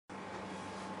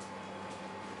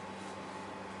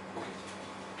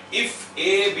If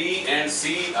A, B and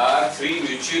C are three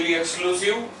mutually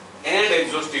exclusive and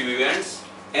exhaustive events,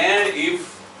 and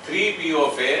if 3P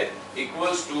of A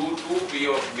equals to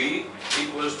 2P of B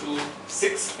equals to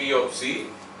 6P of C,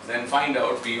 then find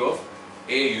out P of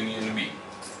A union B.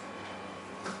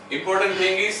 Important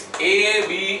thing is A,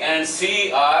 B and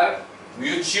C are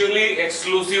mutually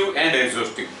exclusive and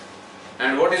exhaustive.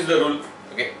 And what is the rule?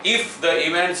 Okay, if the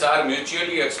events are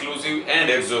mutually exclusive and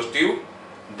exhaustive,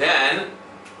 then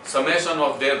summation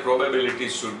of their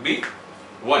probabilities should be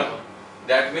 1.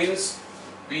 That means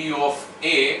P of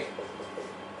A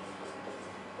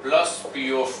plus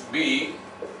P of B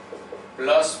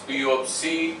plus P of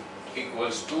C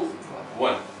equals to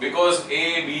 1, because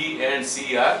A, B and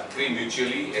C are three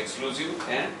mutually exclusive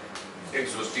and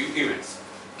exhaustive events.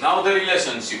 Now the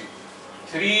relationship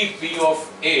 3P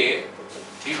of A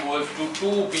equals to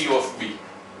 2P of B.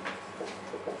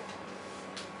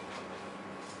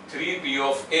 3P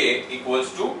of A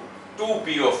equals to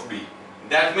 2P of B.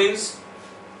 That means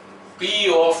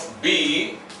P of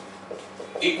B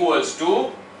equals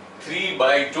to 3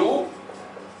 by 2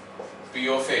 P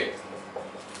of A.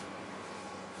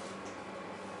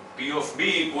 P of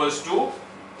B equals to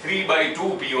 3 by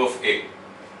 2 P of A.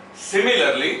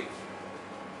 Similarly,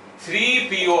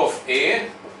 3P of A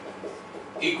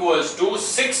equals to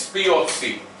 6P of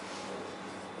C.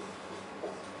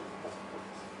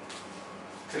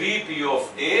 3P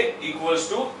of A equals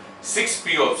to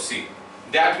 6P of C.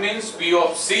 That means P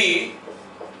of C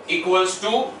equals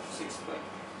to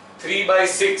 3 by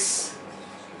 6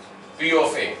 P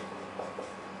of A.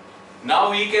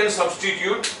 Now we can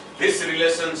substitute this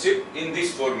relationship in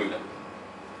this formula.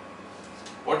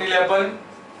 What will happen?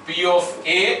 P of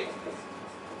A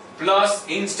plus,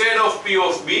 instead of P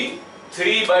of B,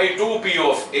 3 by 2 P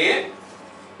of A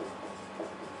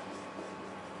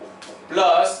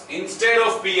plus, instead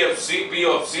of P of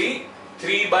C,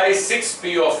 3 by 6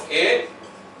 P of A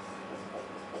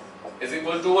is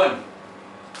equal to 1.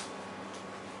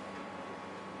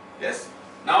 Yes.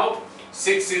 Now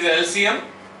 6 is LCM.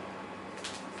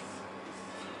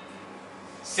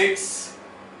 6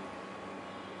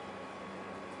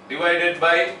 divided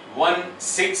by 1,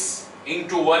 6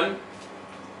 into 1,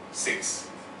 6,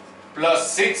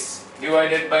 plus 6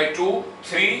 divided by 2,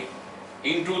 3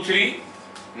 into 3,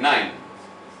 9,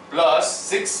 plus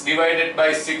 6 divided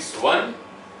by 6, 1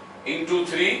 into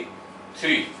 3,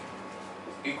 3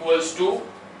 equals to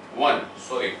 1.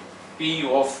 Sorry, P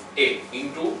of A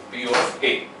into P of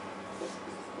A.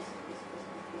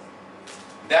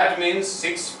 That means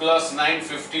 6 plus 9,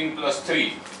 15 plus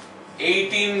 3,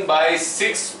 18 by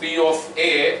 6 P of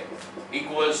A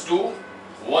equals to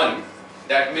 1.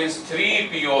 That means 3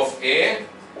 P of A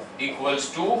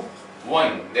equals to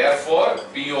 1. Therefore,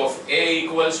 P of A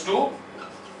equals to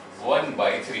 1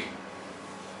 by 3.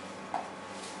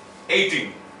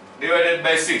 18 divided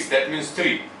by 6, that means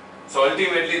 3. So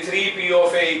ultimately 3 P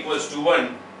of A equals to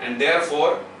 1, and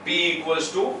therefore P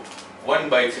equals to 1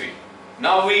 by 3.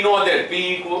 Now we know that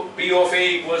P of A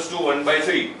equals to 1 by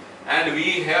 3, and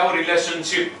we have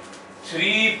relationship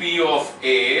 3P of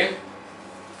A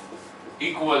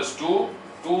equals to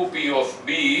 2P of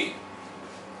B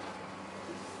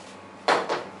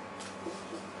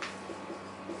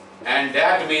and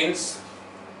that means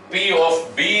P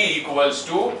of B equals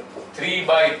to 3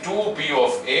 by 2 P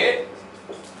of A.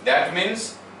 That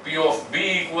means P of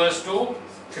B equals to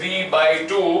 3 by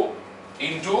 2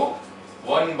 into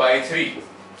 1 by 3,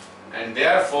 and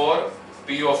therefore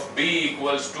P of B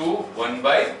equals to 1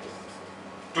 by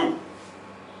 2.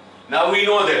 Now we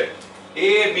know that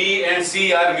A, B and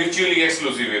C are mutually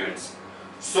exclusive events.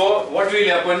 So what will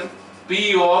happen?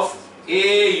 P of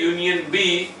A union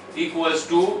B equals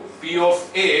to P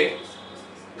of A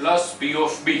plus P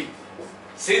of B.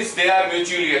 Since they are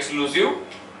mutually exclusive,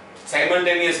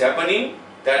 simultaneous happening,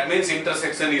 that means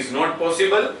intersection is not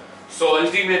possible. So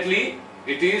ultimately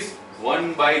it is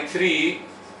 1 by 3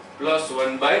 plus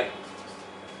 1 by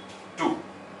 2.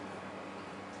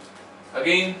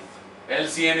 Again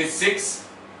LCM is 6.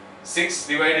 6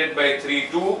 divided by 3,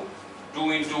 2.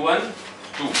 2 into 1,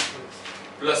 2.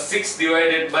 Plus 6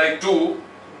 divided by 2,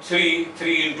 3.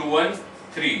 3 into 1,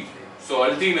 3. So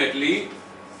ultimately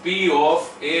P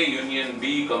of A union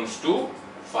B comes to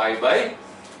 5 by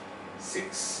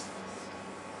 6.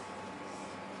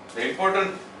 The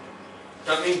important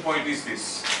turning point is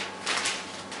this.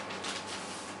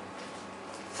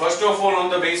 First of all, on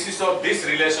the basis of this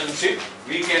relationship,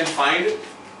 we can find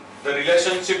the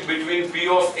relationship between P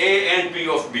of A and P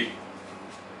of B.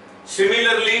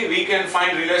 Similarly, we can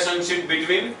find relationship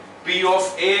between P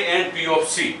of A and P of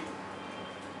C.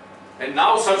 And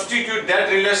now substitute that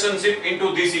relationship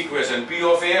into this equation. P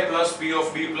of A plus P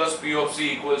of B plus P of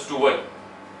C equals to 1.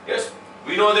 Yes,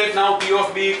 we know that now P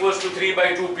of B equals to 3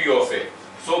 by 2 P of A.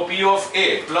 So P of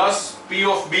A plus P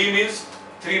of B means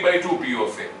 3 by 2 P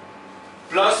of A.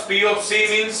 Plus P of C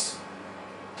means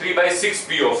 3 by 6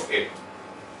 P of A.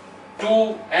 2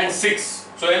 and 6.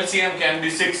 So LCM can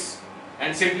be 6.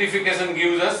 And simplification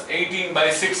gives us 18 by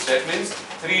 6. That means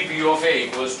 3 P of A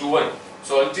equals to 1.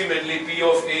 So ultimately P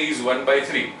of A is 1 by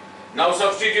 3. Now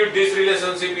substitute this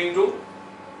relationship into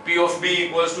P of B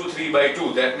equals to 3 by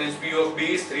 2. That means P of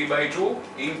B is 3 by 2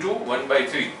 into 1 by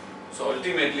 3. So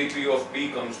ultimately P of B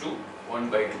comes to 1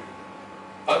 by 2.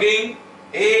 Again,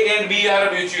 A and B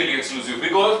are mutually exclusive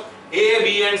because A,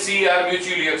 B and C are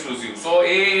mutually exclusive. So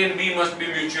A and B must be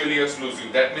mutually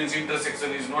exclusive. That means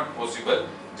intersection is not possible.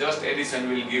 Just addition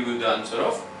will give you the answer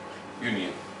of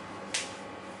union.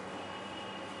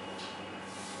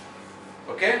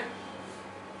 Okay?